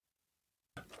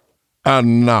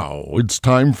And now it's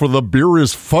time for the Beer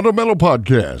is Fundamental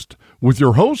podcast with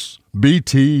your hosts,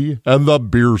 BT and the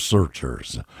Beer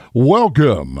Searchers.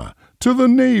 Welcome to the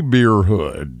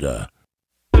neighborhood.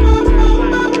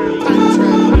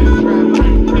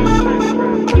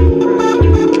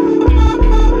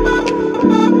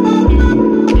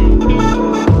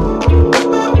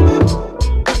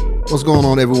 What's going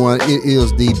on, everyone? It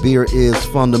is the Beer is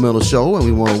Fundamental show, and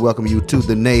we want to welcome you to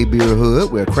the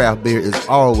neighborhood, where craft beer is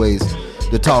always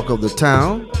the talk of the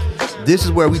town. This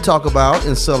is where we talk about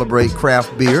and celebrate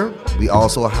craft beer. We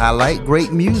also highlight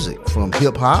great music, from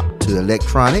hip-hop to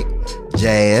electronic,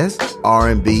 jazz,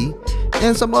 R&B,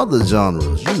 and some other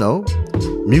genres. You know,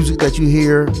 music that you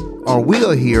hear or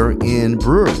will hear in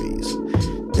breweries.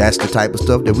 That's the type of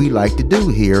stuff that we like to do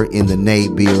here in the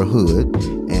neighborhood.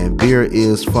 And Beer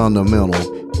is Fundamental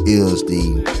is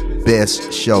the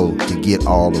best show to get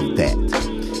all of that.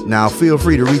 Now, feel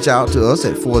free to reach out to us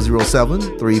at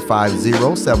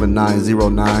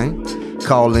 407-350-7909.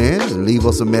 Call in and leave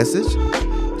us a message.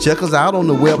 Check us out on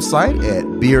the website at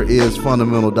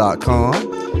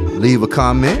beerisfundamental.com. Leave a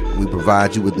comment. We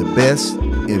provide you with the best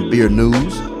in beer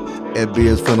news at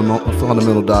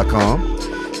beerisfundamental.com.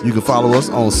 You can follow us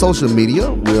on social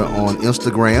media. We're on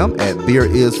Instagram at Beer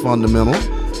is Fundamental,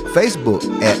 Facebook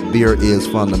at Beer is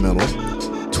Fundamental,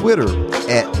 Twitter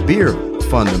at Beer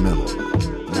Fundamental.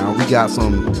 Now we got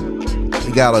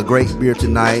a great beer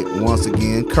tonight, once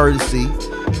again, courtesy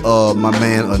of my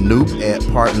man Anoop at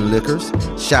Parton Liquors.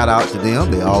 Shout out to them.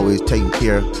 They're always taking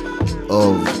care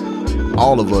of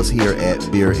all of us here at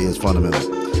Beer is Fundamental.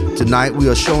 Tonight we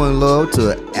are showing love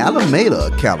to Alameda,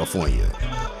 California,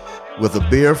 with a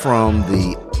beer from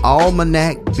the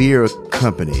Almanac Beer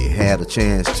Company. Had a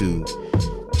chance to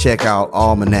check out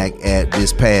Almanac at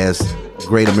this past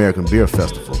Great American Beer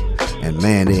Festival, and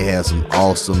man, they had some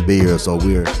awesome beers. So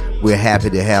we're happy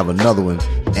to have another one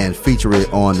and feature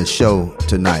it on the show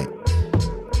tonight.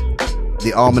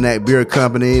 The Almanac Beer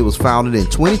Company was founded in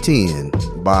 2010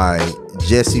 by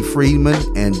Jesse Friedman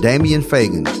and Damian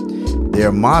Fagan.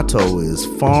 Their motto is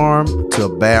farm to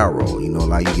barrel. You know,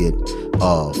 like you get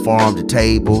farm to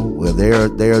table. Well,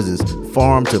 theirs is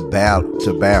farm to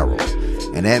barrel.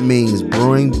 And that means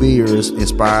brewing beers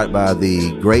inspired by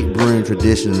the great brewing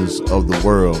traditions of the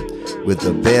world with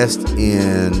the best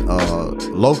in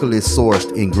locally sourced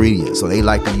ingredients. So they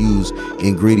like to use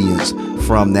ingredients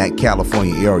from that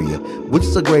California area, which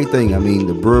is a great thing. I mean,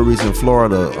 the breweries in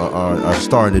Florida are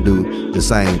starting to do the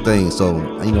same thing. So,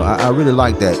 you know, I really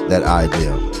like that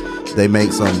idea. They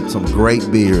make some great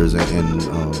beers, and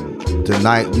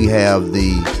tonight we have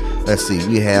the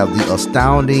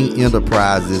Astounding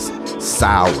Enterprises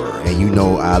Sour, and you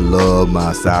know I love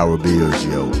my sour beers,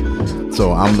 yo.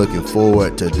 So I'm looking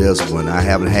forward to this one. I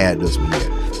haven't had this one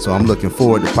yet, so I'm looking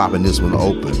forward to popping this one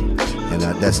open. And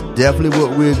that's definitely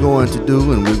what we're going to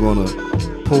do, and we're going to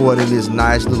pour it in this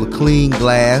nice little clean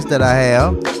glass that I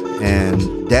have,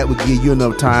 and that would give you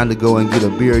enough time to go and get a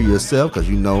beer yourself, because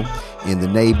you know, in the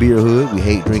neighborhood, we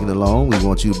hate drinking alone. We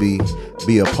want you to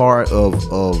be a part of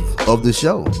the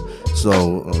show.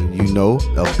 So you know,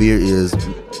 a beer is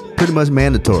pretty much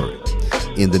mandatory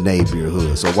in the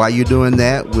neighborhood. So while you're doing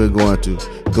that, we're going to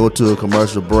go to a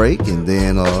commercial break, and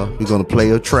then we're going to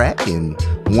play a track, and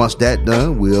once that's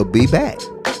done, we'll be back.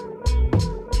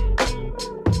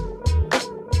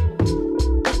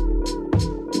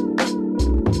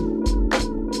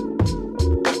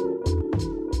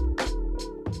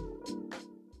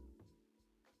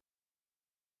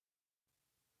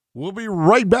 We'll be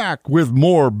right back with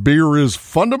more Beer is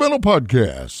Fundamental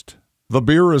podcast. The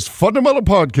Beer is Fundamental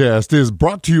podcast is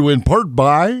brought to you in part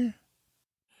by...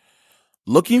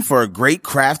 Looking for a great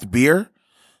craft beer?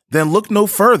 Then look no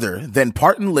further than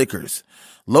Parton Liquors,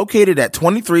 located at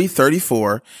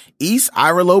 2334 East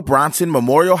Irelo Bronson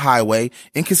Memorial Highway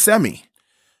in Kissimmee.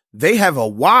 They have a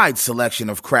wide selection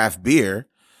of craft beer,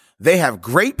 they have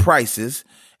great prices,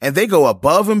 and they go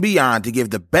above and beyond to give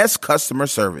the best customer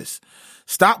service.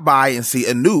 Stop by and see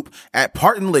Anoop at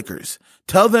Parton Liquors.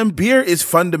 Tell them Beer is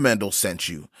Fundamental sent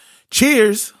you.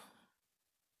 Cheers!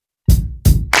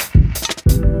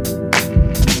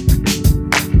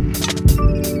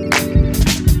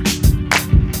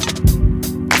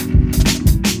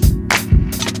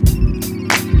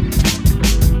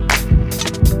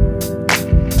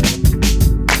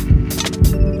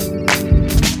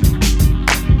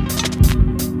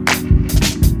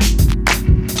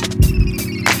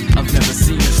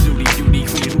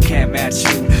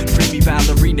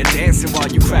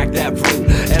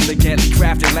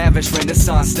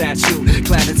 Renaissance statue,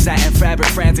 clad in satin fabric,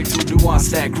 frantic to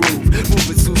nuance that groove.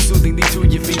 Moving so soothingly to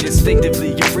your feet,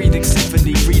 instinctively, your breathing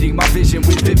symphony, reading my vision. vision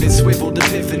with vivid swiveled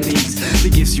epiphanies. The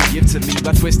gifts you give to me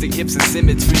by twisting hips and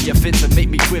symmetry are fit to make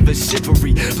me quiver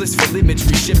shivery. Blissful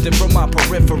imagery shifting from my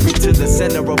periphery to the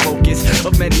center of focus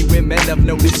of many women. I've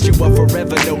noticed you are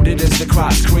forever noted as the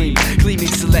crop screen,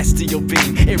 gleaming celestial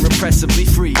beam, irrepressibly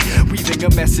free, weaving a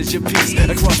message of peace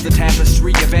across the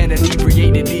tapestry of an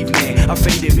inebriated evening. I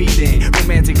faded me then,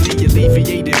 romantically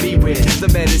alleviated me with the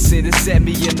medicine that set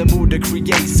me in the mood to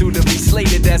create, suitably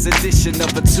slated as addition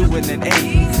of a 2 and an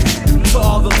 8. To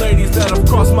all the ladies that have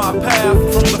crossed my path,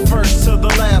 from the first to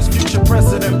the last, future,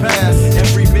 present, and past.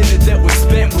 Every minute that was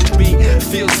spent with me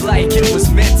feels like it was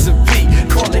meant to be.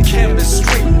 Call it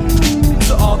chemistry.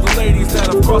 To all the ladies that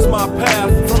have crossed my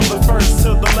path, from the first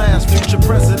to the last, future,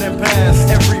 present, and past.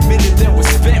 Every minute that was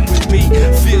spent with me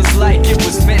feels like it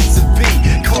was meant to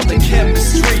be. Call it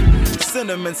chemistry.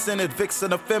 Cinnamon scented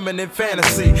vixen of feminine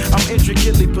fantasy. I'm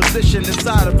intricately positioned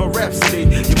inside of a rhapsody.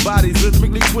 Your body's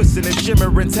rhythmically twisting and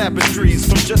shimmering tapestries.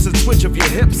 From just a twitch of your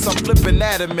hips, I'm flipping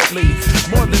adamantly.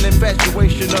 More than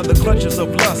infatuation of the clutches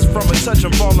of lust. From a touch,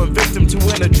 I'm falling victim to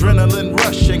an adrenaline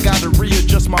rush. And gotta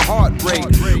readjust my heart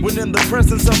rate. When in the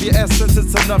presence of your essence,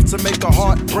 it's enough to make a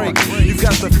heart break. You've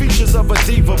got the features of a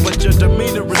diva, but your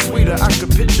demeanor is sweeter. I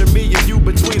could picture me and you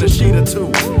between a sheet or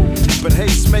two. But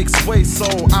haste makes way, so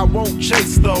I won't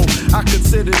chase though. I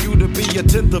consider you to be a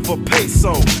tenth of a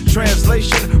peso.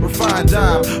 Translation, refined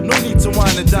dime. No need to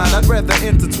wine and dine. I'd rather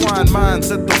intertwine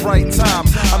minds at the right time.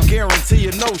 I'm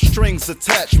guaranteeing no strings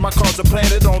attached. My cards are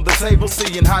planted on the table,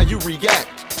 seeing how you react.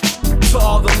 To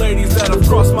all the ladies that have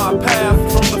crossed my path,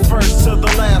 from the first to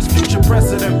the last, future,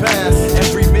 present, and past.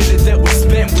 Every minute that was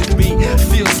spent with me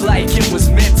feels like it was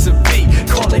meant to be.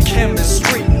 Call it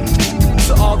chemistry.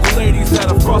 To all the ladies that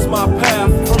have crossed my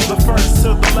path, from the first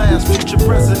to the last, future,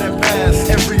 present, and past.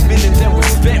 Every minute that was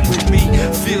spent with me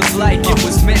feels like it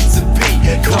was meant to be.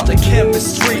 Call it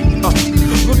chemistry.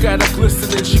 Look at her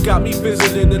glistening, she got me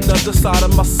visiting another side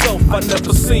of myself I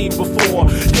never seen before.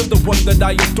 You're the one that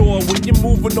I adore. When you're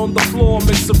moving on the floor,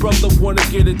 makes a brother wanna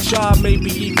get a job, maybe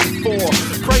even 4.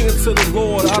 Praying to the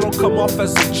Lord, I don't come off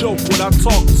as a joke. When I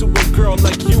talk to a girl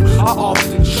like you, I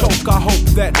often choke. I hope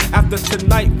that after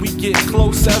tonight we get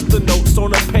close as the notes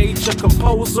on a page a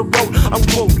composer wrote. I'm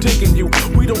quote digging you.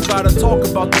 We don't gotta talk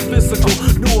about the physical.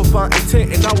 Knew of my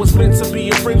intent and I was meant to be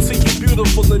a friend to you.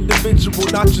 Beautiful individual,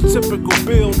 not your typical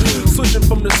build. Switching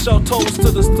from the shell toes to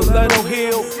the stiletto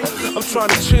heel. I'm trying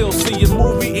to chill, see a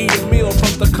movie, eat a meal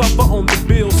from the cover on the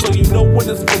bill, so you know when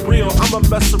it's for real. I'ma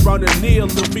mess around and kneel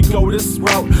if we go this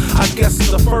route. I guess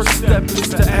the first step is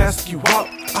to ask you out.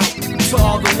 To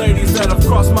all the ladies that have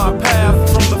crossed my path,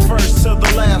 from the first to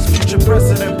the last, future,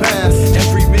 present, and past.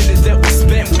 Every minute that was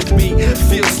spent with me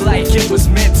feels like it was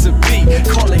meant to be.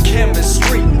 Call it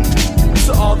chemistry.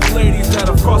 To all the ladies that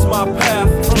have crossed my path,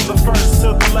 from the first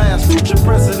to the last, future,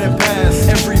 present, and past.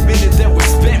 Every minute that was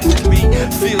spent with me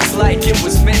feels like it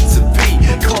was meant to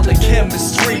be. Call it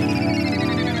chemistry.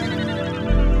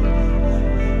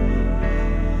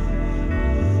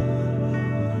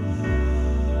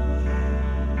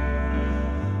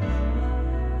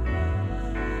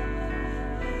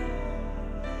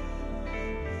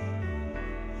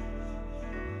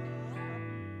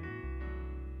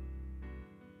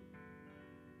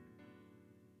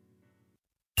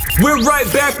 We're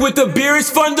right back with the Beer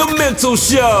is Fundamental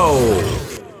Show.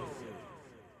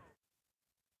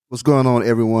 What's going on,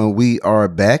 everyone? We are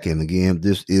back, and again,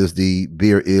 this is the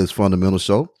Beer is Fundamental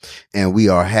Show, and we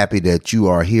are happy that you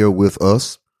are here with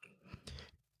us.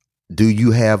 Do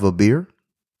you have a beer?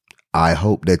 I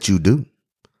hope that you do.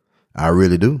 I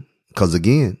really do, because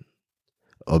again,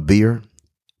 a beer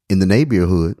in the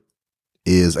neighborhood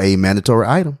is a mandatory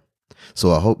item.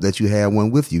 So I hope that you have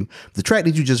one with you. The track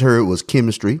that you just heard was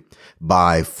Chemistry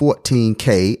by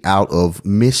 14K out of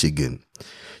Michigan.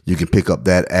 You can pick up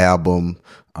that album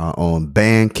on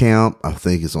Bandcamp. I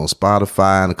think it's on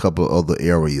Spotify and a couple of other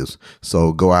areas.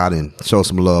 So go out and show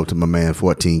some love to my man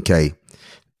 14K,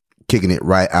 kicking it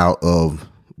right out of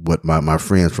what my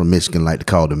friends from Michigan like to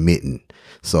call the mitten.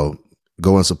 So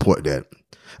go and support that.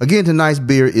 Again, tonight's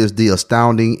beer is the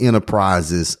Astounding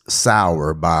Enterprises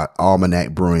Sour by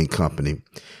Almanac Brewing Company.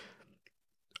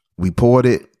 We poured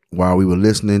it while we were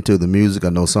listening to the music. I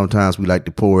know sometimes we like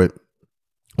to pour it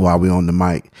while we're on the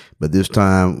mic, but this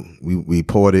time we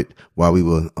poured it while we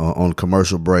were on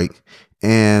commercial break.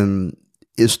 And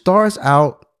it starts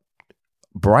out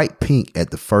bright pink at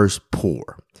the first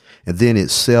pour, and then it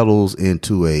settles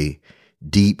into a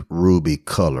deep ruby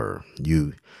color.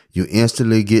 You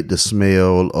instantly get the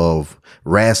smell of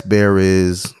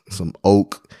raspberries, some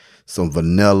oak, some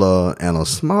vanilla, and a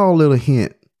small little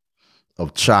hint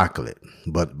of chocolate.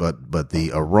 But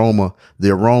the aroma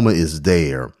is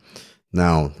there.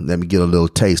 Now, let me get a little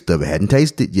taste of it. Hadn't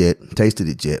tasted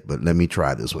it yet, but let me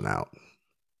try this one out.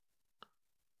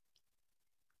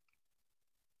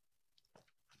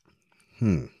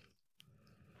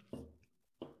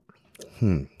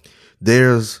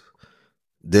 There's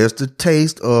the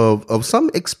taste of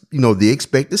some, the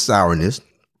expected sourness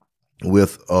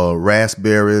with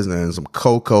raspberries and some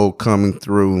cocoa coming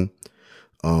through.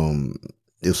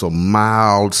 It's a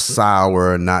mild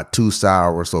sour, not too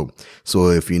sour. So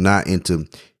if you're not into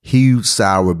huge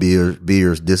sour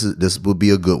beers, this will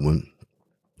be a good one.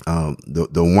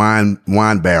 The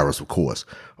wine barrels, of course,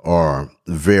 are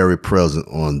very present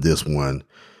on this one,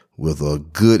 with a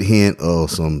good hint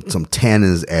of some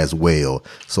tannins as well.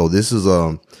 So this is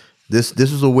a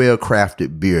well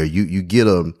crafted beer. You get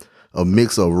a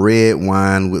mix of red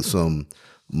wine with some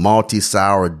malty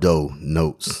sourdough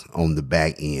notes on the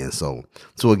back end. So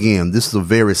again, this is a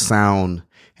very sound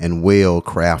and well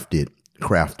crafted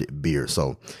beer.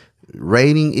 So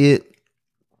rating it,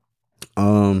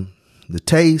 the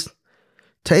taste,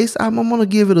 I'm gonna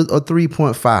give it a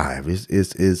 3.5.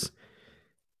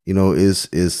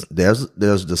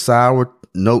 There's the sour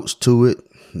notes to it,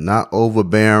 not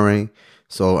overbearing.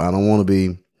 So I don't want to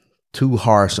be too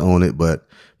harsh on it, but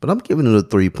I'm giving it a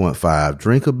 3.5.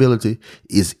 Drinkability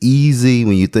is easy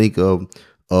when you think of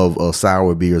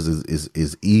sour beers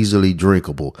is easily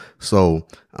drinkable. So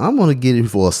I'm going to get it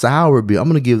for a sour beer. I'm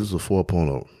going to give this a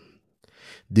 4.0.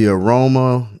 The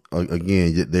aroma,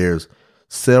 again, there's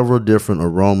several different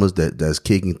aromas that's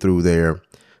kicking through there.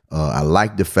 I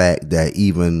like the fact that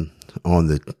even on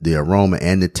the aroma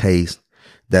and the taste,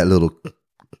 that little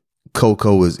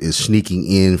cocoa is sneaking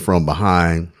in from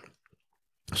behind.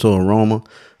 So aroma,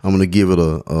 I'm going to give it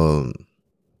a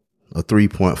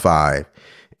 3.5,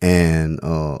 and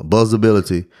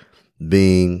buzzability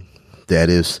being that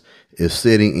is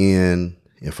sitting in,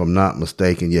 if I'm not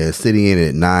mistaken, it's sitting in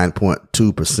at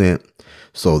 9.2%.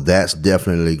 So that's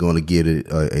definitely going to get it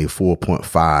a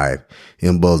 4.5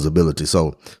 in buzzability.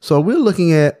 So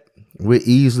we're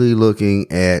easily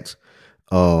looking at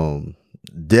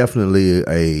definitely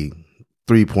a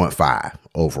 3.5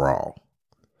 overall.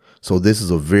 So this is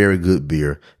a very good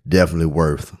beer, definitely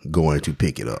worth going to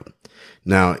pick it up.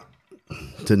 Now,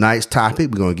 tonight's topic,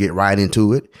 we're going to get right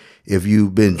into it. If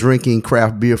you've been drinking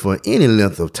craft beer for any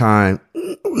length of time,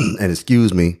 and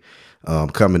excuse me,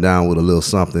 coming down with a little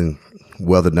something,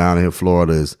 weather down here in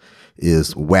Florida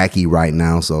is wacky right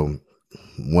now. So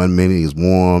 1 minute is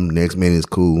warm, next minute is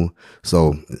cool.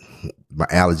 So my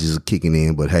allergies are kicking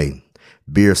in, but hey,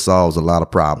 beer solves a lot of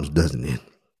problems, doesn't it?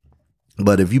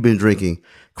 But if you've been drinking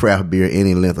craft beer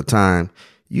any length of time,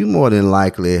 you more than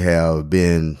likely have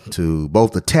been to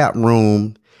both the tap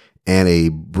room and a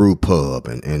brew pub,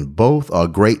 and both are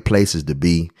great places to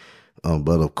be.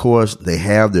 But of course, they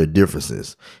have their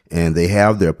differences, and they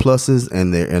have their pluses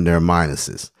and their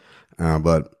minuses.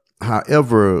 But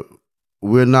however,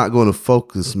 we're not going to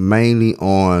focus mainly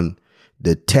on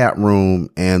the tap room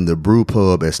and the brew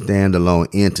pub as standalone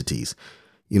entities.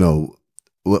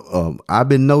 I've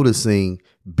been noticing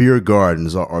beer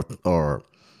gardens are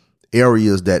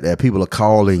areas that people are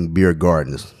calling beer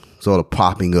gardens, sort of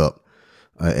popping up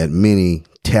at many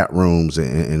tap rooms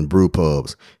and brew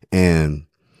pubs. And,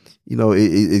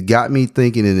 it got me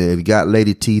thinking, and it got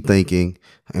Lady T thinking,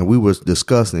 and we was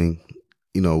discussing,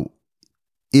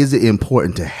 is it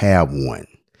important to have one,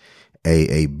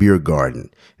 a beer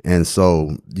garden? And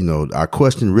so, our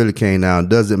question really came down,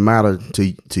 does it matter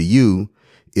to you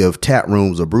if tap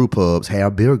rooms or brew pubs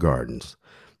have beer gardens?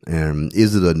 And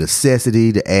is it a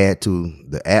necessity to add to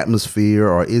the atmosphere,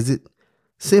 or is it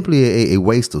simply a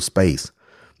waste of space?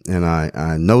 And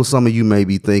I know some of you may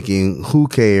be thinking, who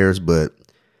cares? But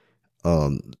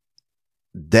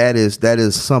that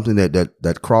is something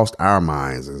that crossed our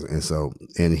minds.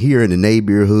 And here in the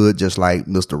neighborhood, just like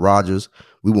Mr. Rogers,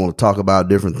 we want to talk about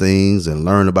different things and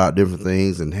learn about different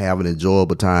things and have an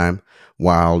enjoyable time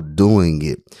while doing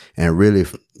it, and really,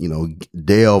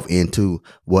 delve into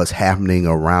what's happening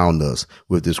around us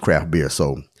with this craft beer.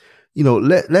 So,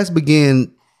 let's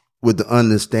begin with the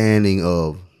understanding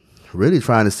of really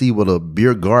trying to see what a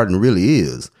beer garden really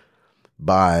is.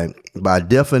 By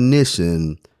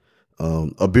definition,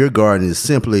 a beer garden is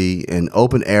simply an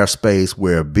open air space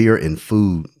where beer and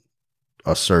food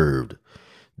are served.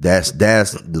 That's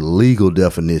the legal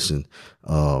definition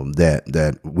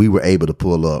that we were able to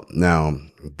pull up. Now,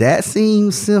 that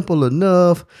seems simple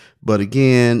enough, but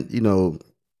again,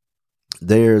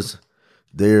 there's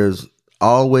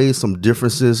always some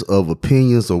differences of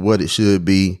opinions of what it should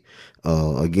be.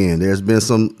 Again, there's been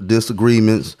some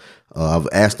disagreements. I've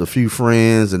asked a few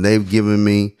friends, and they've given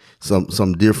me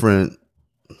some different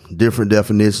different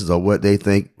definitions of what they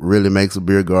think really makes a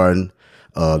beer garden.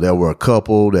 There were a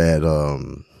couple that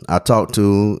I talked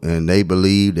to, and they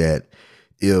believe that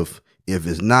if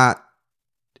it's not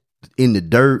in the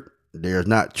dirt, there's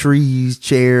not trees,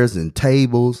 chairs, and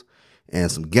tables, and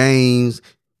some games,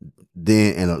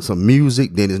 and some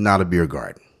music, then it's not a beer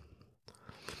garden.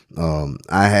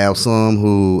 I have some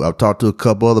who I've talked to a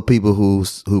couple other people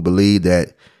who believe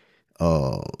that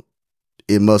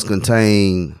it must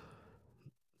contain,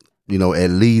 at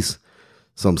least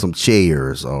some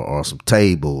chairs or some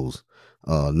tables.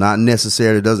 Not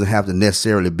necessarily, doesn't have to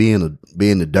necessarily be in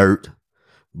the dirt,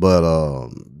 but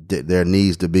there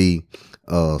needs to be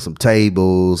some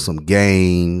tables, some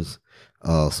games,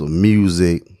 some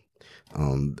music.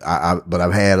 But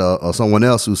I've had someone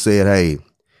else who said, hey,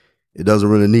 it doesn't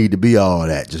really need to be all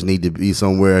that. Just need to be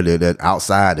somewhere that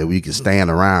outside that we can stand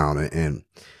around. And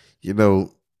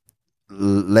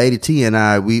Lady T and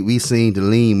I, we seem to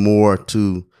lean more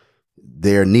to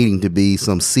there needing to be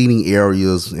some seating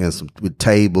areas and some with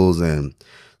tables and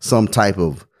some type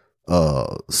of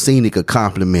scenic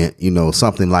accompaniment,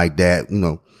 something like that.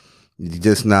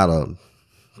 Just not a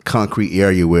concrete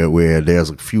area where there's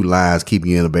a few lines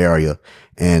keeping you in a barrier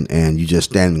and you just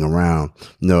standing around.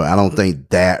 No, I don't think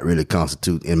that really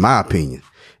constitutes, in my opinion,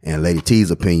 and Lady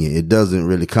T's opinion, it doesn't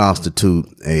really constitute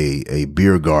a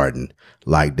beer garden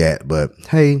like that. But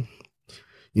hey,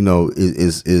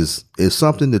 it's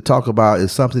something to talk about.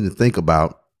 It's something to think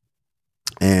about.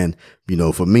 And,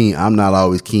 for me, I'm not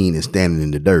always keen in standing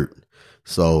in the dirt.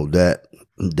 So that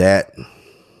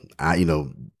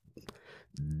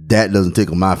doesn't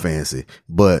tickle my fancy,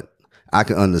 but I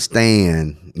can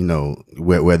understand,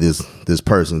 where this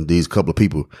person, these couple of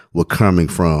people were coming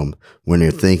from when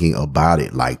they're thinking about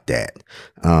it like that.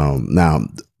 Now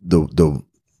the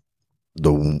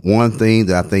one thing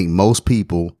that I think most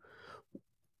people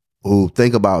who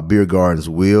think about beer gardens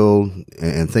will,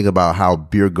 and think about how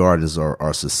beer gardens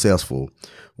are successful,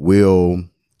 will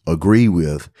agree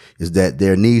with, is that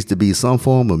there needs to be some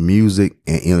form of music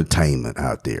and entertainment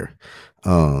out there.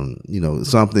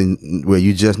 Something where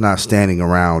you're just not standing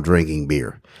around drinking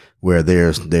beer, where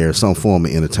there's some form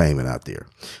of entertainment out there.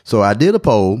 So I did a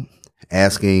poll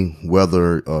asking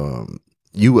whether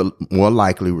you would more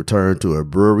likely return to a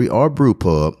brewery or brew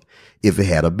pub if it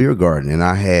had a beer garden. And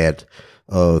I had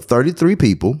 33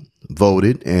 people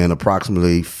voted, and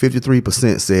approximately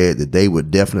 53% said that they would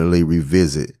definitely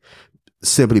revisit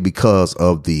simply because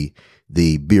of the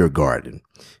beer garden.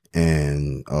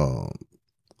 And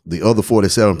the other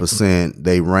 47%,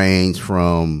 they range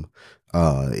from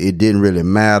it didn't really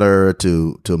matter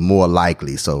to more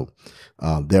likely. So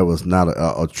there was not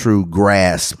a true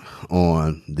grasp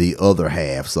on the other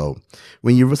half. So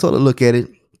when you sort of look at it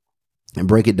and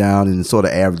break it down and sort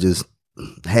of averages,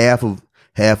 half of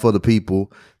the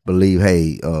people believe,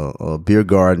 hey, a beer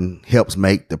garden helps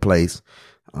make the place.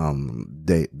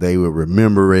 They will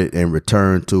remember it and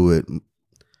return to it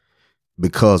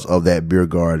because of that beer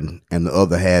garden. And the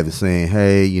other half is saying,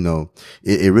 hey,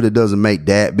 it really doesn't make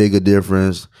that big a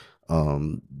difference.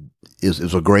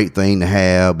 It's a great thing to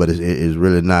have, but it's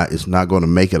really not. It's not going to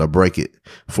make it or break it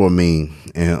for me.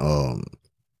 And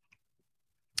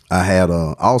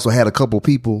I also had a couple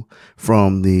people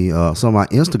from some of my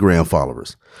Instagram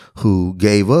followers who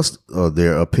gave us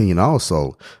their opinion.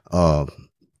 Also,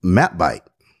 Matt Bite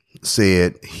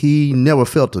said he never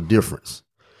felt a difference.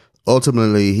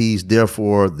 Ultimately, he's there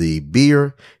for the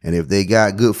beer, and if they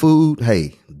got good food,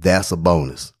 hey, that's a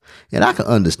bonus. And I can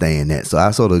understand that. So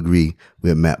I sort of agree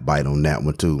with Matt Bite on that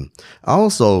one too.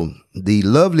 Also, the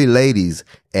lovely ladies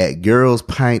at Girls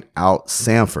Pint Out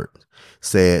Sanford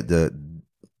said that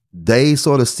they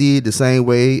sort of see it the same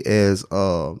way as,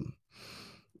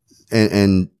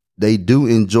 and they do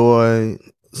enjoy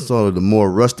sort of the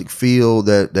more rustic feel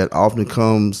that often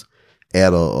comes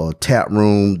at a tap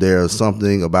room. There's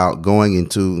something about going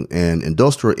into an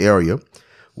industrial area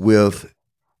with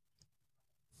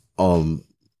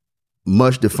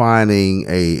much defining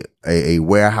a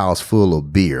warehouse full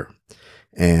of beer.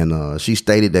 And she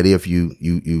stated that if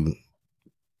you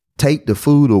take the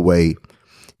food away,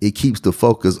 it keeps the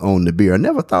focus on the beer. I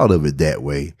never thought of it that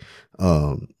way.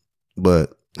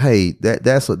 But hey,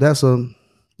 that's a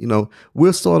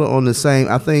we're sort of on the same.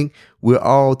 I think we're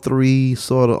all three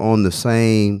sort of on the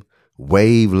same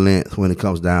wavelength when it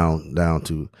comes down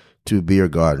to beer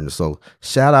gardens. So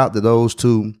shout out to those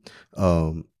two.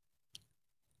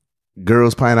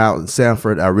 Girls Pint Out in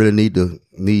Sanford. I really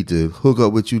need to hook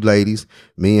up with you ladies,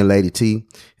 me and Lady T,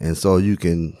 and so you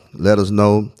can let us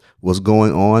know what's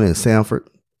going on in Sanford.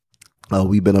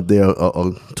 We've been up there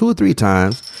 2 or 3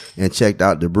 times and checked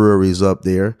out the breweries up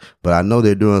there, but I know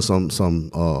they're doing some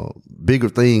bigger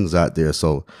things out there.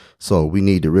 So we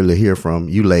need to really hear from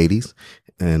you ladies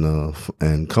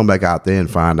and come back out there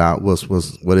and find out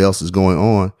what else is going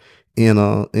on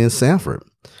in Sanford.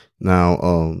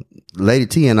 Now, Lady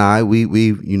T and I,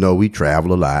 we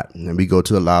travel a lot, and we go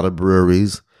to a lot of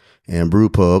breweries and brew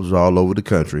pubs all over the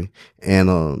country.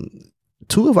 And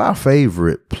 2 of our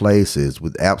favorite places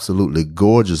with absolutely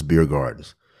gorgeous beer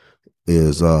gardens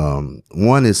is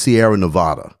one is Sierra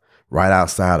Nevada, right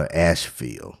outside of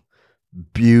Asheville.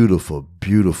 Beautiful,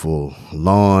 beautiful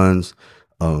lawns.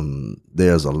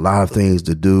 There's a lot of things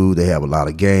to do. They have a lot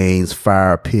of games,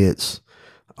 fire pits.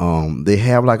 They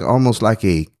have almost like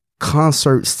a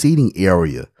concert seating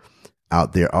area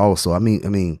out there also. I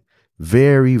mean,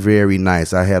 very, very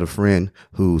nice. I had a friend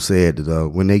who said that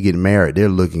when they get married, they're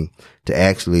looking to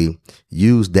actually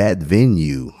use that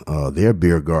venue, their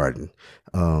beer garden,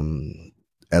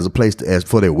 as a place as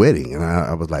for their wedding. And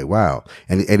I was like, wow.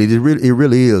 And it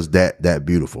really is that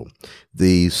beautiful.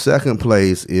 The second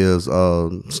place is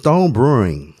Stone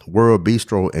Brewing World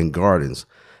Bistro and Gardens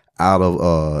out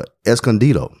of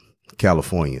Escondido,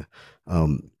 California.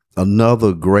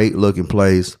 Another great looking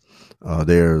place.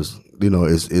 There's,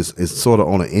 it's sort of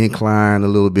on an incline a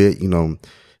little bit.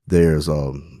 There's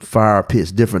fire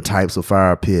pits, different types of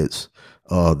fire pits.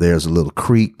 There's a little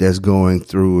creek that's going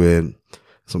through it.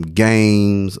 Some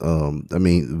games. A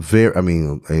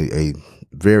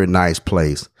very nice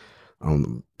place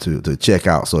to check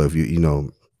out. So if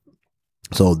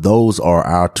so those are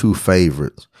our 2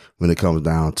 favorites when it comes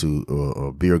down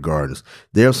to beer gardens.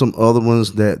 There are some other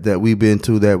ones that we've been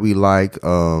to that we like.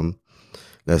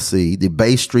 Let's see, the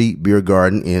Bay Street Beer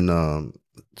Garden in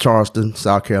Charleston,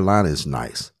 South Carolina is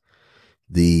nice.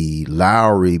 The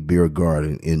Lowry Beer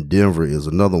Garden in Denver is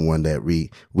another one that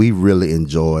we really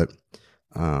enjoyed.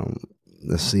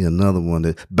 Let's see, another one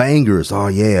that Bangers. Oh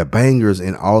yeah, Bangers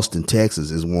in Austin,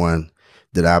 Texas is one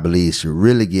that I believe should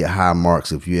really get high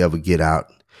marks if you ever get out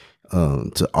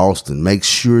to Austin. Make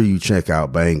sure you check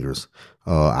out Bangers.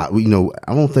 I wouldn't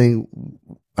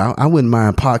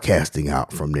mind podcasting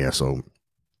out from there. So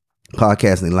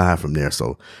podcasting live from there.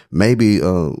 So maybe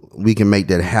we can make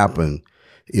that happen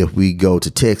if we go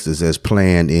to Texas as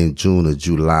planned in June or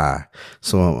July.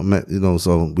 So,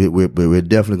 so we're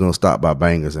definitely going to stop by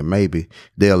Bangers, and maybe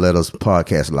they'll let us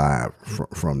podcast live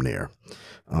from there.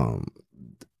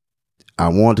 I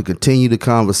want to continue the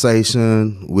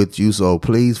conversation with you, so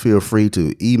please feel free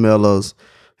to email us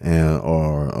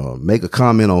or make a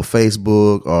comment on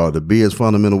Facebook or the Beer is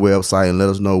Fundamental website and let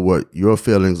us know what your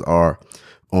feelings are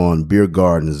on beer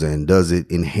gardens, and does it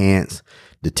enhance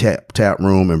the tap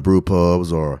room and brew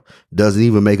pubs, or does it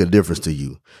even make a difference to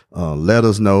you? Let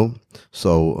us know.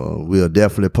 So we'll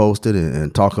definitely post it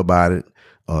and talk about it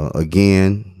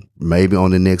again, maybe on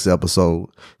the next episode.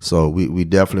 So we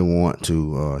definitely want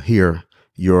to hear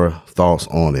your thoughts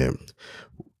on it.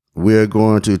 We're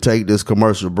going to take this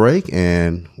commercial break,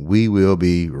 and we will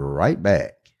be right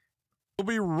back. We'll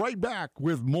be right back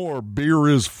with more Beer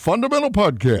is Fundamental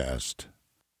podcast.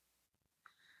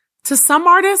 To some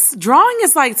artists, drawing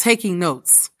is like taking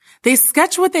notes. They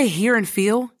sketch what they hear and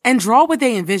feel and draw what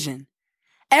they envision.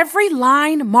 Every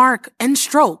line, mark, and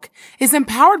stroke is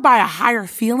empowered by a higher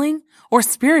feeling or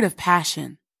spirit of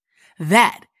passion.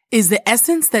 That is the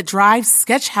essence that drives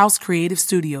Sketchhouse Creative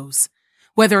Studios.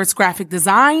 Whether it's graphic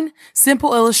design,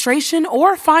 simple illustration,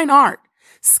 or fine art,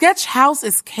 Sketchhouse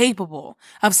is capable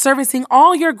of servicing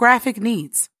all your graphic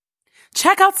needs.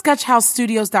 Check out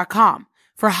sketchhousestudios.com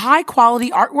for high-quality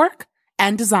artwork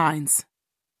and designs.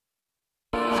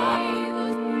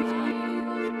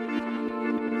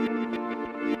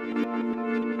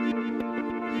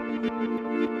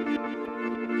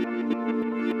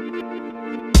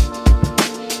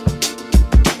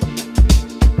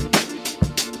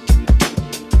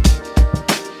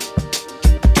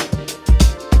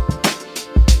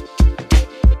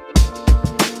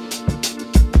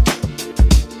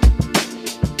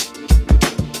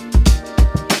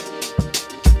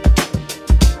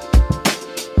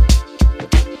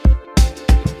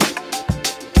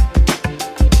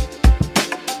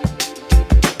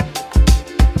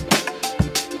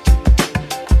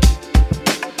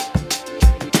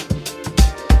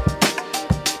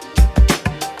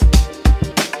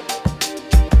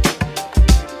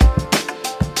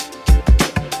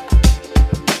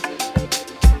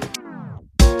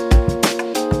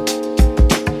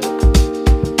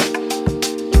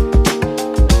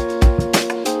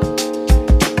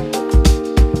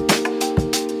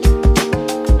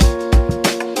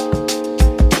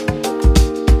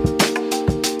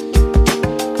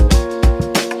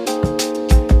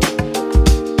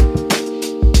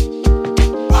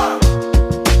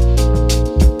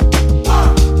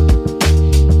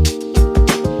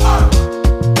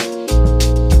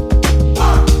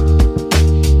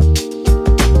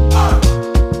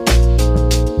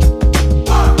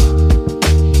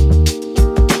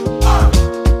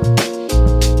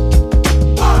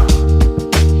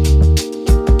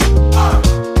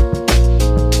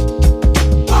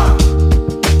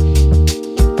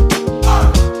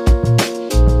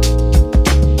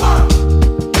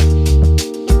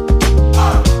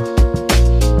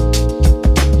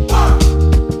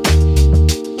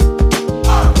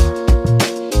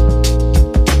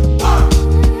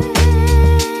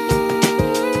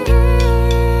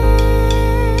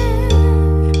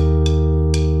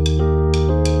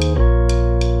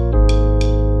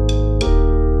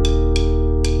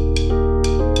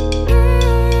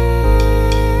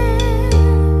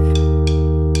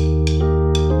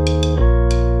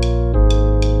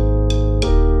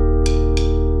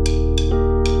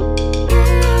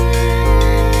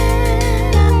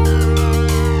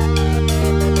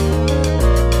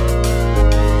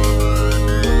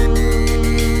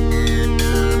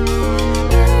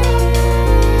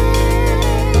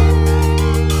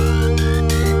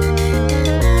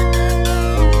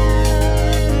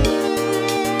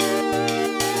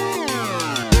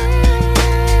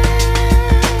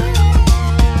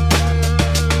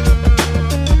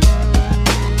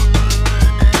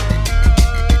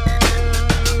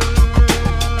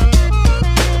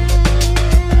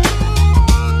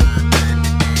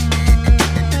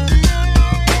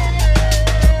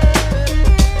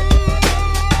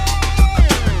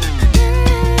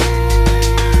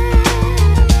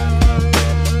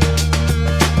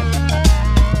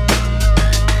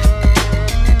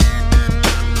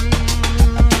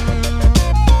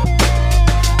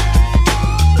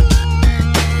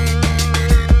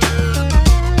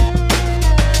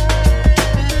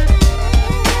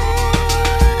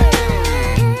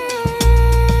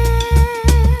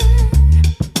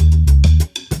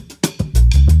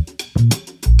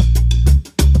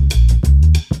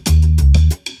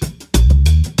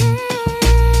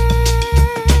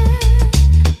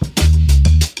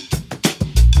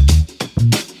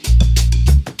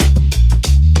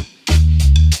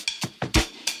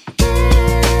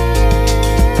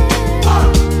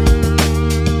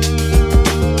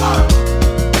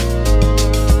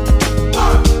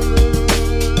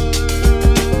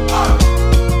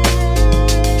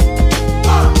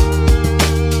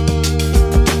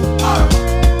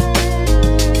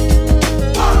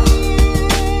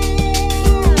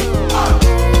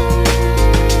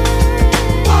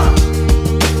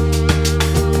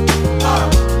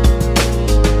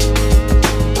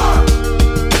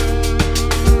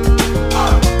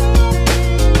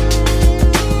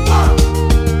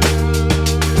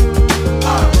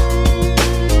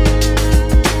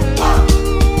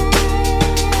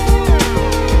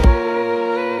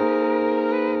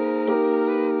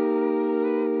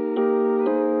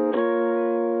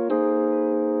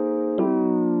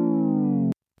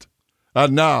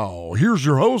 And now, here's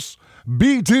your hosts,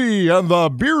 BT and the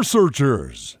Beer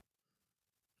Searchers.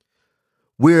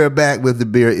 We're back with the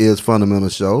Beer is Fundamental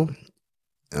show.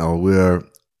 We're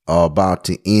about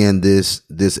to end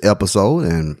this episode,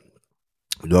 and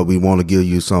we want to give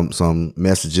you some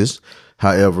messages.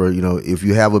 However, if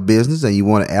you have a business and you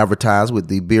want to advertise with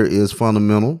the Beer is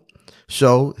Fundamental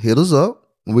show, hit us up.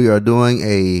 We are doing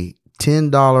a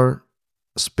 $10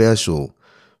 special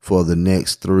for the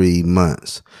next 3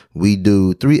 months. We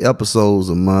do 3 episodes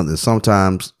a month, and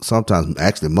sometimes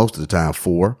actually most of the time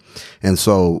 4. And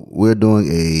so we're doing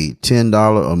a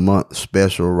 $10 a month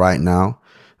special right now.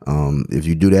 If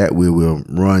you do that, we will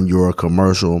run your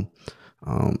commercial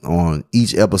on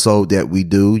each episode that we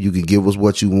do. You can give us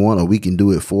what you want, or we can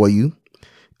do it for you.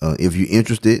 If you're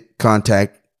interested,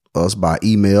 contact us by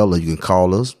email, or you can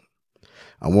call us.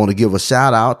 I want to give a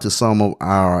shout out to some of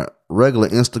our regular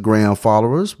Instagram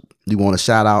followers. We want to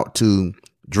shout out to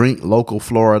Drink Local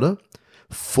Florida,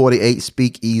 48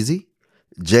 Speakeasy,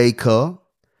 J Cuh,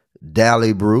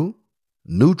 Dally Brew,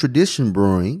 New Tradition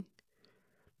Brewing,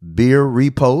 Beer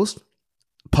Repost,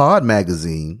 Pod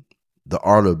Magazine, The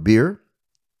Art of Beer,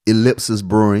 Ellipsis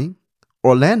Brewing,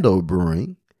 Orlando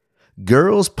Brewing,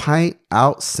 Girls Pint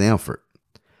Out Sanford,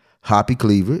 Hoppy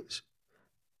Cleavage,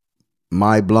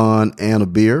 My Blonde Anna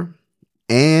Beer,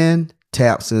 and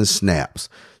Taps and Snaps.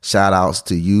 Shout outs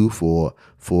to you for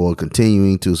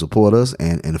continuing to support us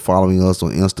and following us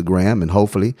on Instagram. And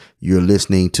hopefully you're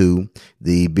listening to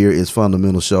the Beer is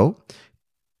Fundamental show.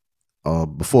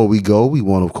 Before we go, we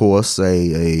want to, of course,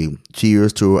 say a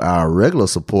cheers to our regular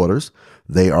supporters.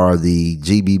 They are the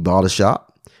GB Bottle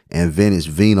Shop and Vintage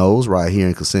Vinos right here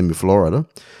in Kissimmee, Florida.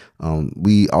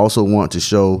 We also want to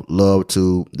show love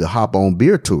to the Hop On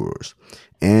Beer Tours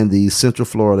and the Central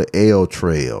Florida Ale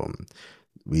Trail.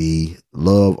 We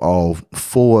love all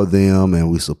 4 of them,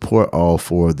 and we support all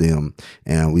 4 of them,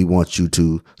 and we want you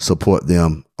to support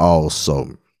them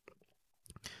also.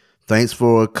 Thanks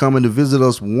for coming to visit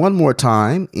us one more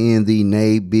time in the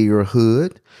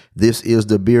neighborhood. This is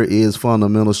the Beer is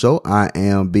Fundamental show. I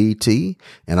am BT,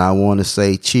 and I want to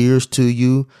say cheers to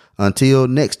you. Until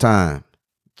next time,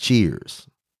 cheers.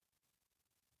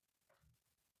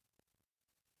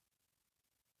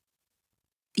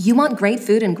 You want great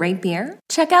food and great beer?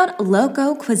 Check out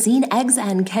Loco Cuisine Eggs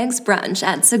and Kegs Brunch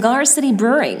at Cigar City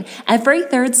Brewing every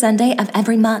 3rd Sunday of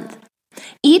every month.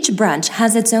 Each brunch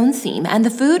has its own theme, and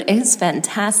the food is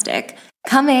fantastic.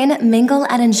 Come in, mingle,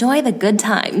 and enjoy the good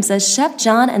times as Chef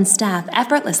John and staff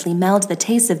effortlessly meld the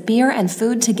tastes of beer and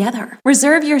food together.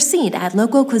 Reserve your seat at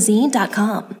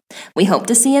localcuisine.com. We hope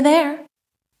to see you there.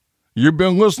 You've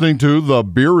been listening to the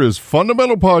Beer is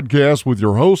Fundamental podcast with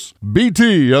your hosts,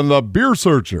 BT and the Beer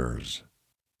Searchers.